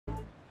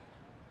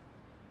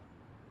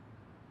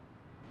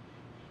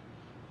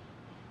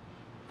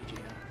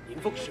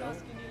影復相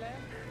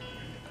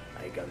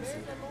係咁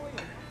先。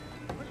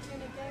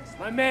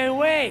My man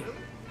Wei,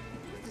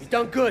 you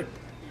done good.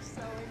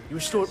 You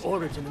restored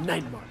order to the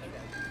night market.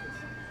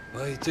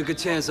 Well, you took a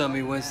chance on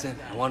me, Winston.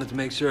 I wanted to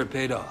make sure it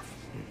paid off.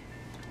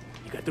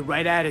 You got the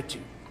right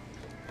attitude.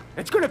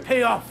 It's gonna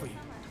pay off for you.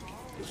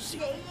 You'll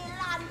see.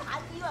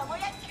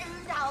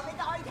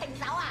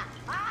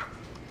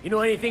 You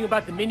know anything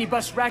about the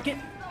minibus racket?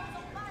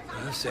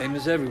 Well, same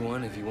as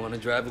everyone. If you want to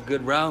drive a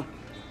good route,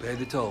 you pay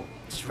the toll.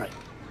 That's right.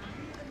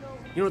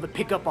 You know the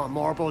pickup on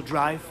Marlboro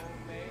Drive?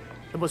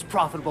 The most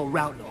profitable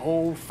route in the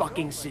whole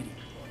fucking city.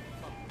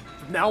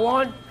 From now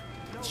on,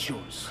 it's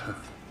yours.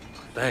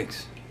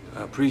 Thanks.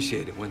 I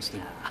appreciate it,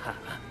 Winston.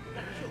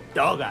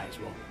 Dog Eyes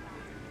won't.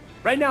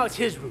 Right now it's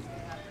his route.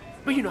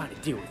 But you know how to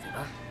deal with it,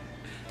 huh?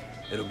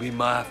 It'll be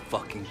my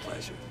fucking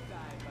pleasure.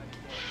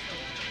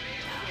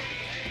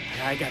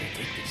 I gotta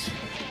take this.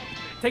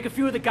 Take a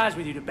few of the guys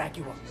with you to back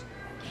you up.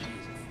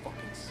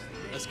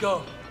 Let's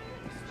go.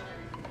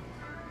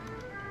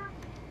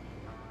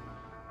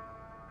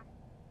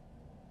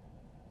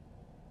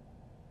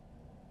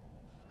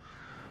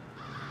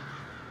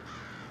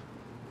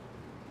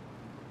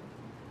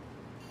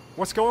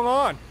 What's going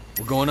on?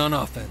 We're going on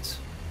offense.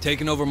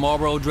 Taking over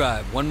Marlboro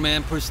Drive. One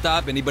man per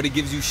stop. Anybody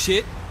gives you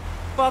shit,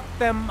 Fuck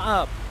them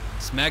up.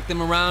 smack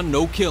them around,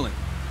 no killing.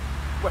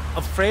 What,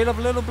 afraid of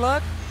Little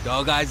Blood?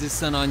 Dog Eyes'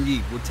 son on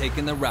Yeet. We're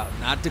taking the route,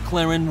 not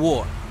declaring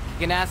war.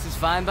 Kicking ass is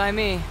fine by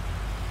me.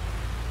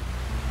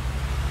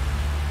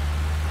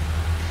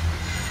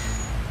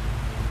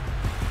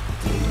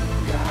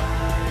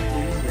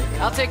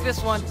 I'll take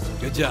this one.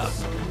 Good job.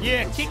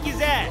 Yeah, kick his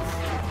ass.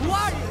 Who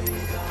are you?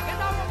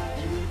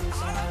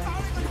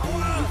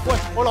 Wait,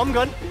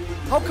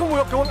 how come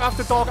we're going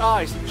after Dog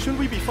Eyes? Shouldn't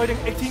we be fighting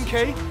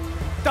 18K?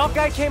 Dog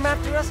Guy came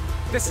after us?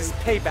 This is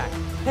payback.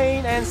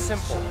 Plain and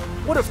simple.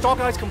 What if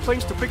Dog Eyes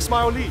complains to Big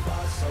Smile Lee?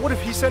 What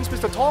if he sends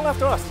Mr. Tong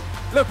after us?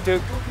 Look,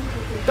 Duke.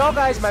 Dog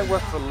Eyes might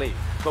work for Lee,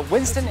 but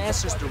Winston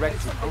answers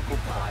direct to Uncle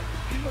Pi.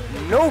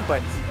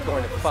 Nobody's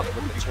going to fuck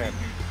with the tramp.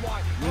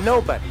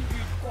 Nobody.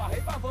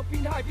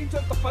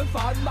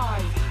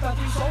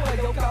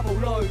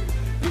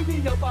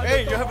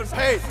 Hey, you haven't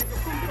paid.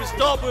 If you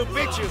stop, we'll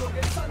beat you.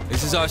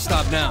 This is our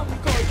stop now.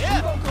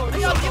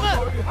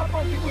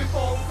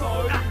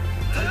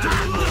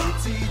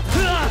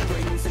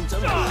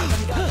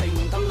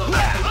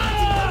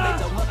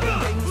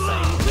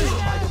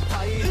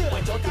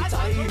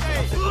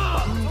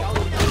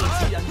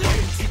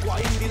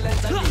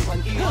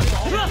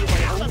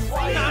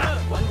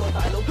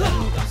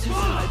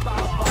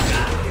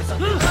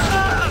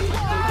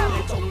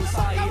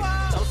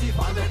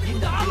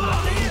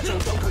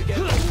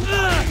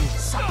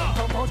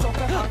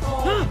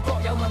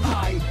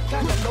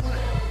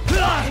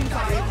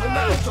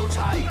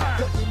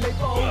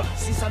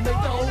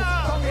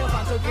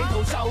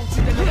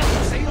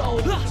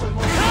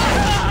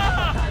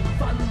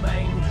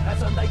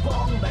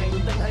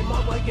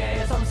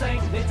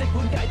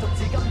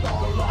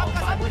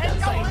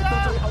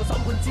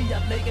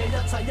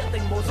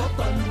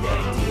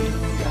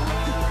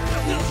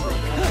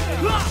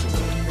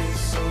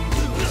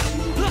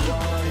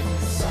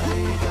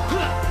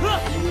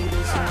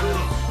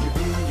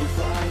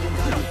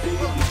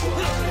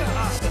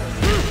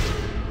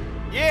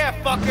 Yeah,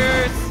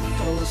 fuckers!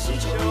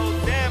 Show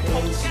them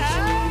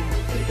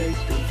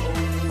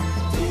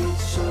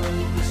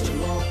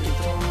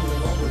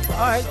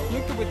Alright,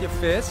 you're good with your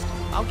fist.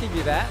 I'll give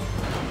you that.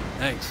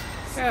 Thanks.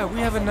 Yeah, we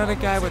have another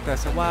guy with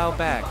us a while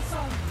back.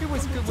 He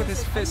was good with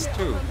his fist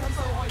too.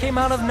 Came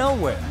out of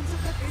nowhere.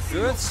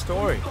 Good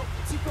story.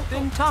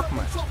 Didn't talk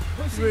much.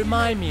 You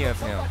remind me of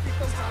him.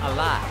 A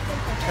lot.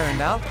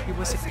 Turned out he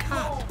was a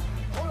cop.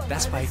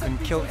 That's why he couldn't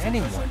kill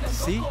anyone,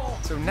 see?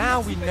 So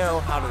now we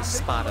know how to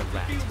spot a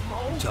rat.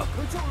 Chuck,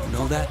 you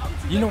know that?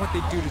 You know what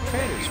they do to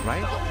traitors,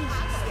 right?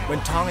 When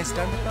Tong is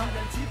done with them,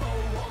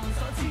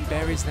 he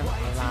buries them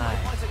alive.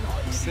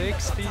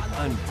 6 feet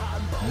under.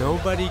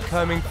 Nobody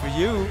coming for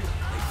you. Hey,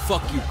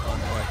 fuck you,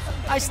 Conroy.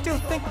 I still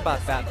think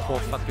about that poor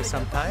fucker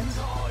sometimes.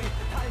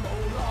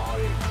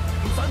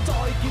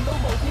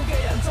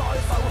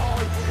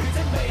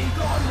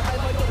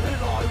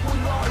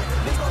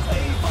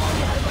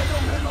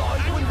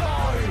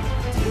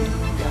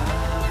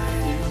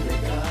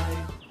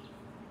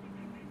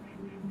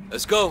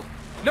 Let's go.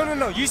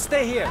 No, you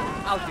stay here.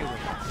 I'll deal with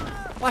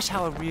it. Watch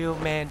how a real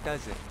man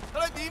does it.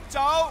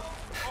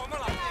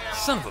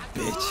 Son of a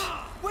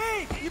bitch.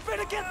 Wait! You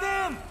better get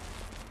them!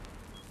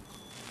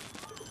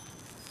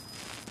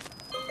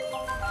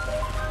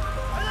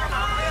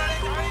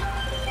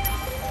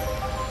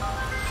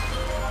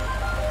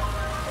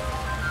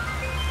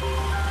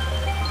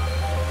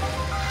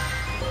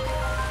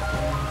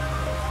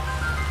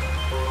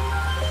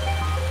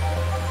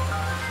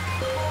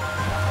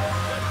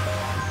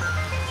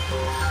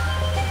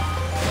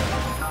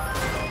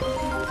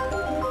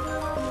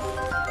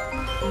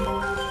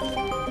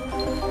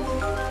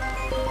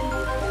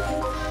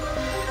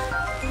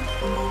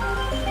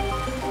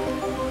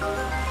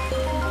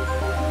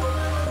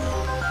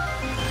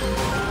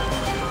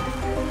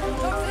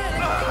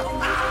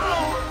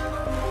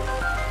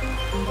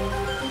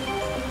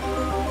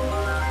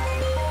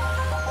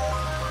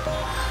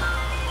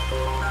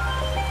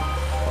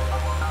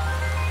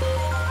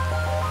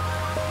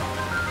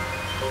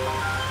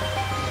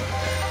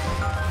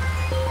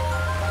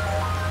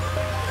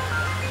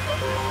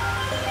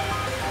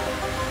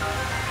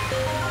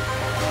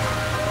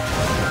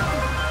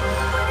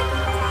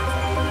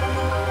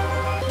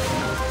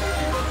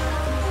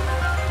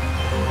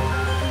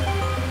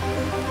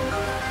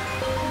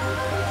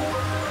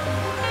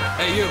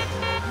 Hey, you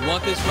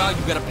want this route,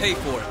 you gotta pay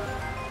for it.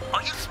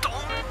 Are you stoned?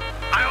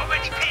 I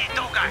already paid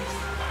Dog Eyes.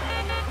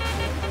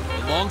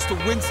 Belongs to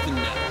Winston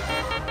now.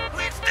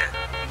 Winston?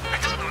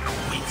 I don't know no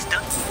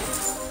Winston.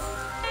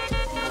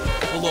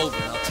 Pull over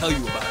and I'll tell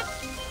you about it.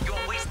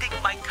 You're wasting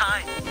my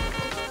time.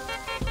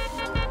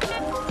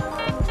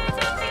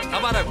 How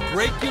about I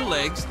break your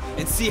legs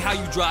and see how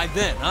you drive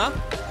then, huh?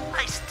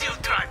 I still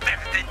drive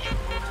better than you.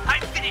 I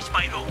finished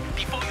my road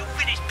before you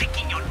finished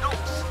picking your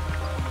nose.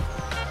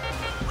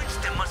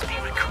 Winston must be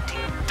recruiting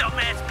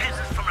dumbass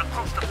peasants from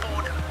across the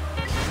border.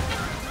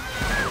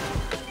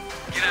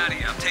 Get out of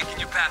here, I'm taking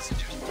your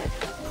passengers.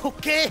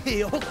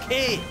 Okay,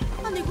 okay.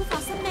 你估發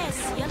生咩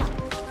事啊嗱？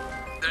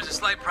 There's a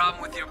slight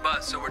problem with your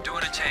bus, so we're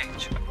doing a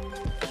change.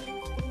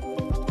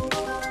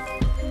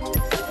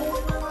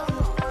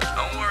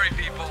 Don't worry,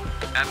 people.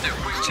 After a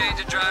quick change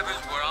of drivers,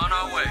 we're on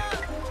our way.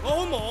 我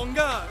好忙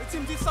㗎，你知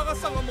唔知塞一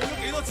塞我冇咗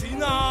幾多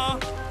錢啊？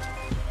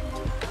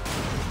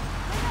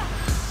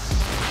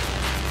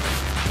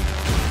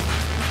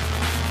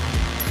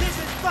 This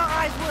is Dog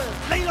Eyes World，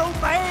你老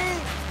味！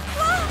哇！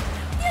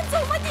啲人做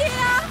乜嘢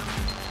啊？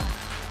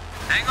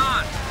 Hang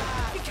on.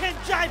 You can't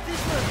drive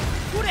this one.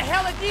 Who the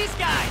hell are these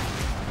guys?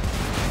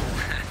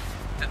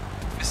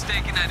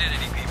 Mistaken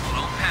identity, people.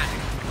 Don't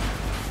panic.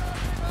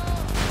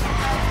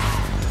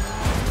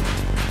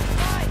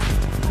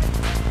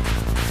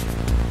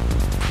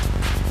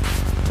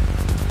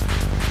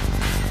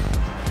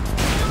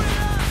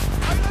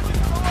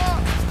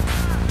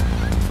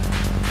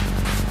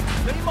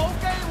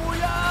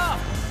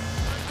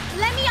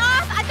 Let me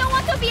off! I don't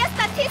want to be a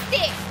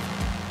statistic.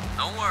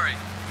 Don't worry.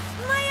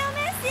 唔係有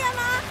咩事啊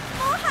嘛？唔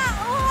好嚇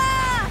我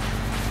啊！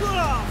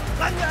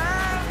撚樣！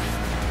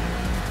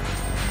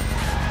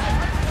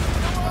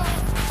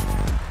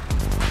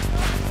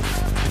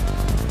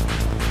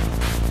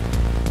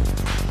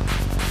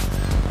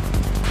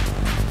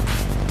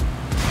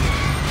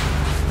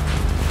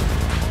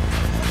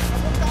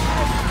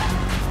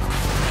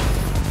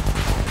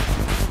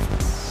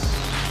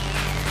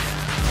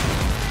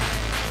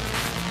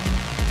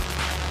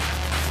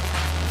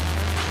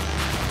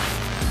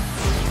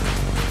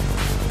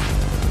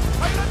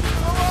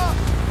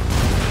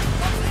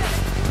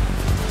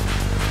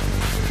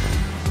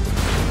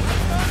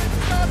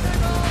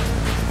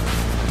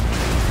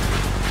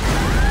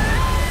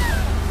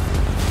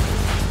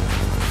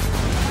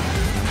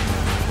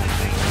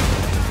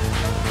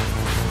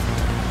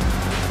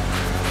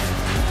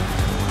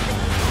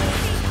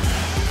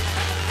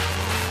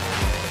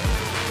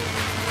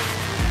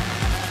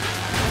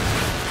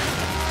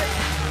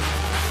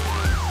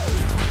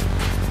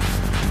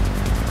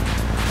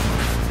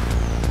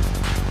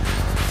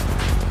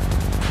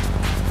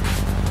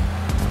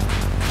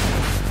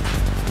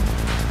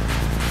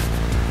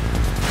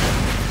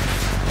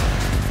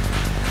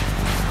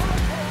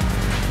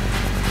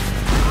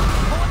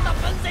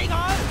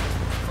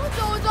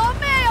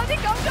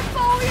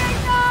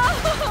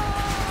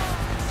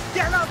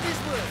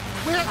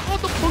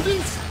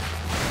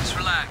 Just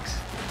relax.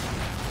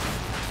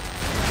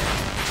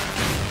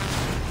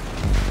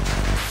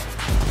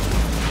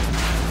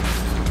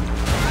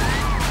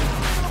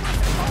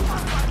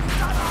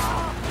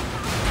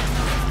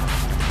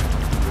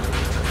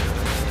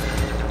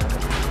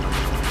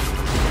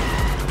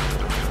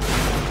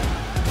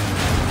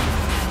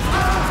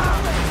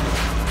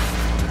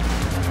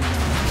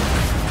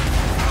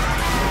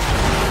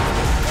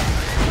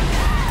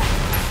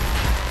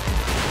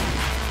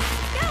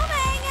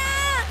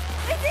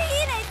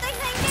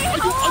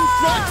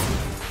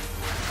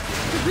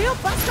 The real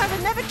bus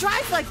driver never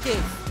drives like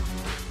this.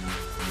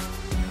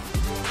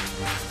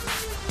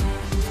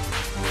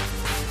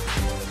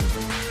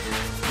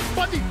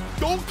 Buddy,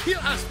 don't kill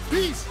us,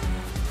 please.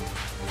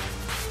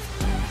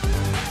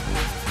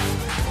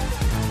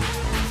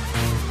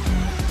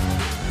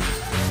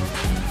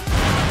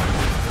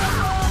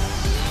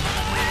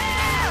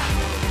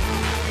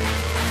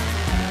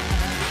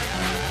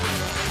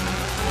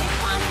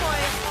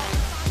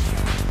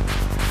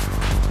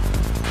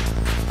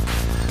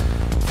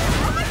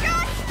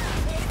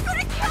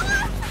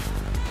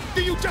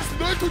 Did you just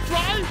learn to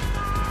drive?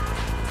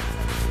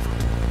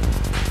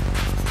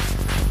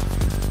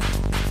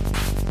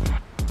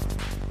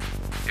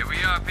 Here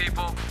we are,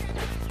 people.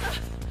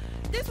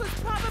 This was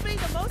probably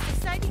the most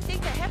exciting thing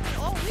that happened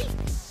all week.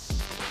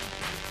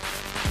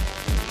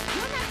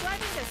 You're not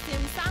driving the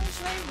Simsang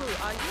Shui route,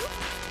 are you?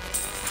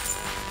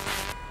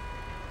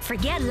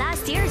 Forget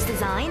last year's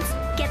designs.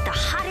 Get the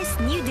hottest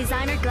new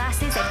designer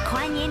glasses at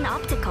Kuan Yin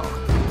Optical.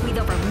 With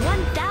over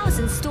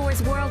 1,000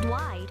 stores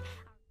worldwide.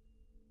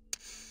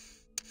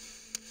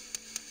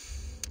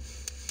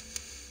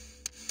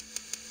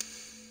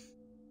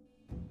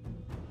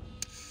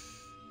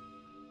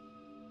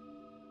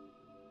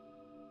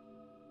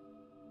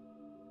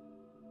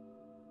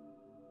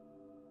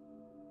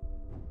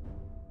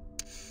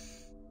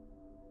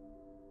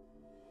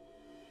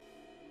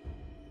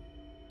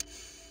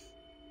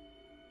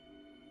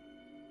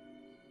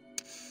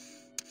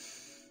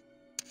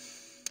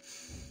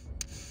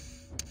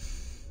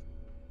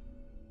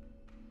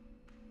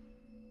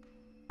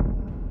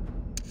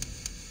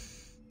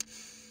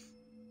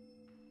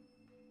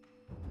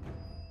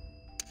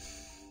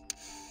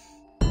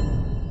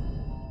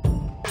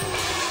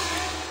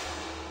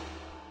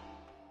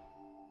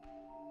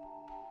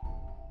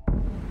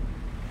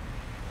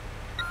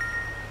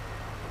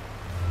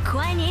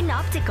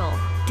 Optical,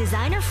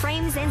 designer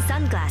frames and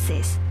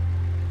sunglasses.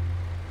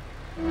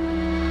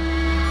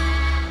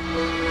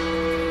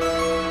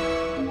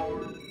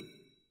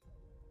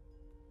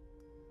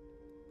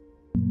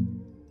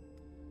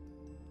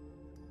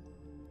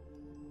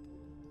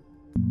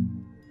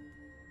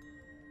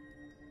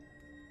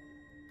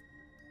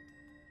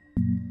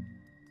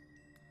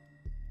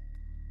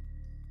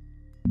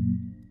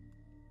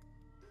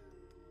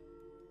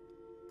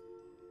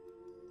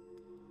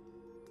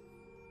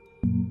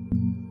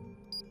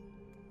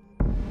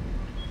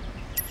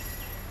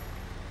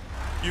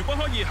如果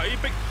可以喺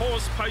Big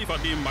Horse 批發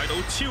店買到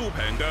超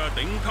平嘅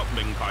頂級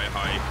名牌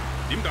鞋，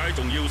點解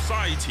仲要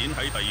嘥錢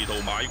喺第二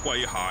度買貴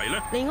鞋呢？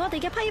嚟我哋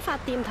嘅批發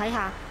店睇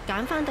下，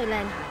揀翻對靚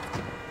鞋。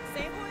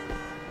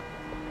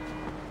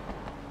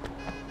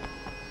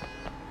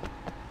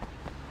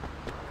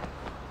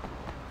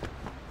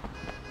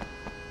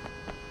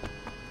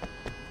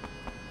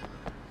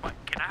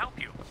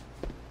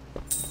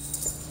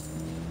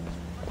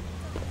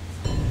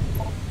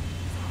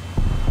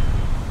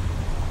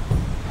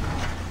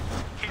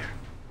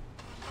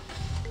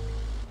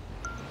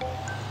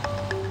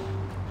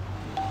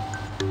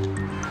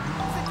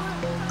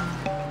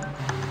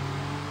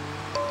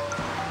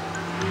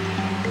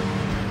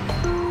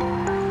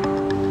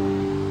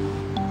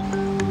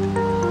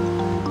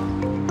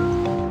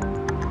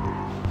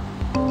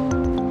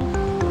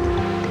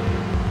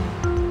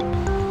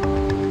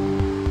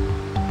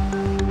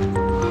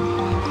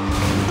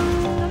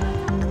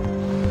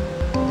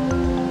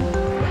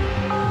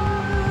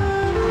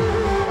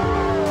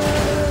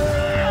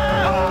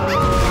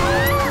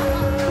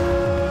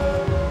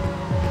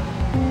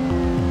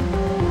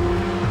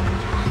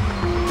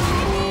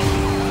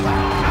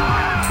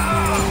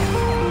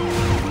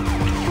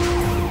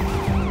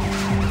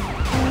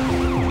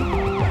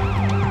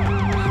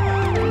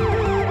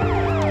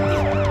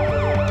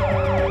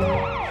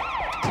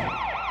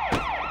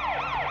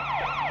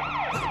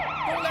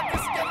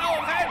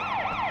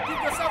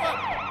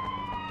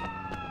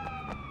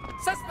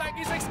 Suspect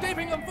is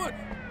escaping on foot.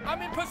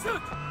 I'm in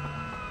pursuit.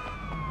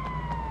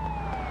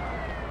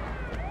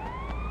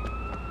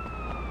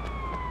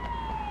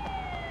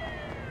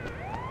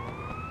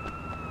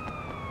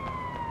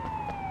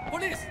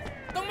 Police,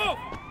 don't move!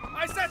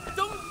 I said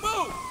don't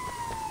move!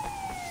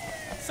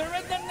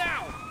 Surrender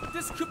now!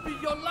 This could be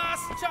your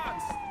last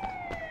chance.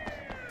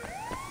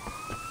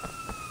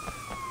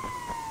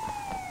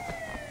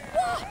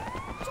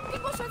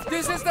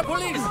 This is the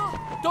police!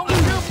 Don't you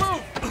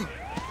move!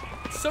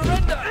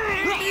 Surrender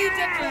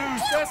immediately!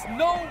 There's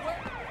no way!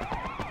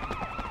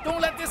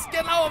 Don't let this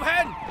get out of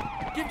hand!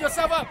 Give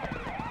yourself up!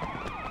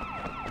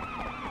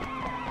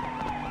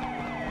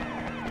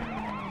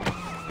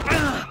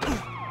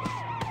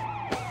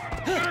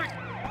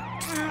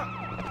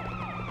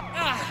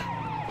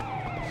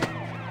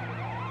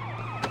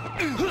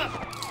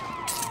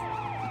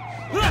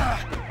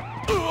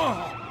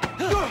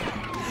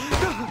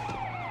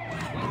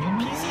 Your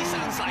PC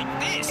sounds like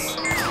this!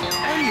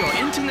 And your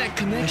internet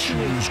connection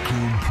is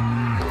complete.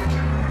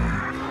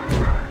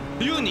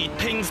 You need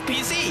Ping's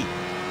PC.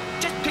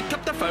 Just pick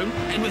up the phone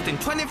and within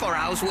 24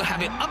 hours we'll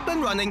have it up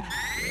and running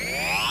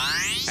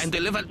and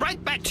delivered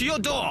right back to your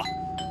door.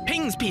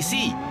 Ping's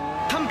PC.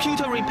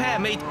 Computer repair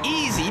made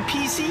easy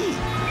PC.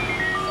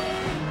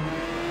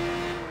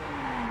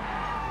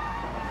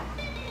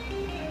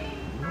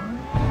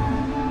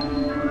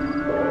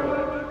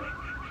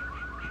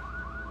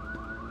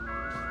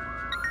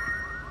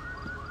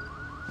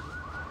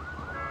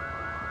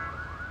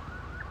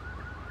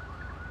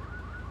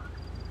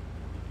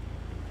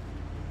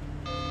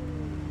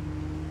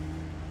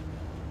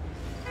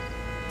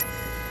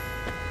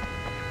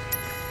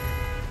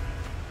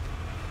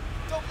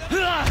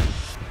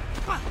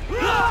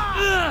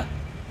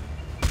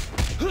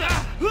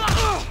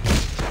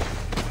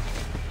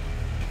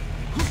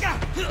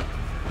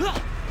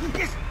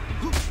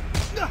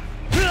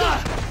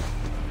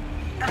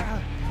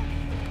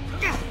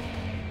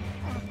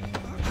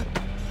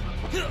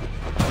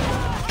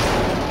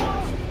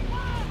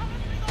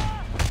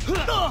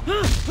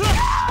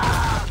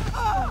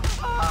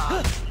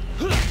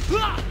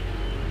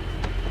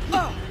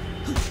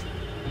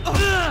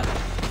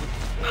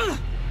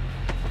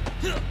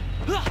 Huh?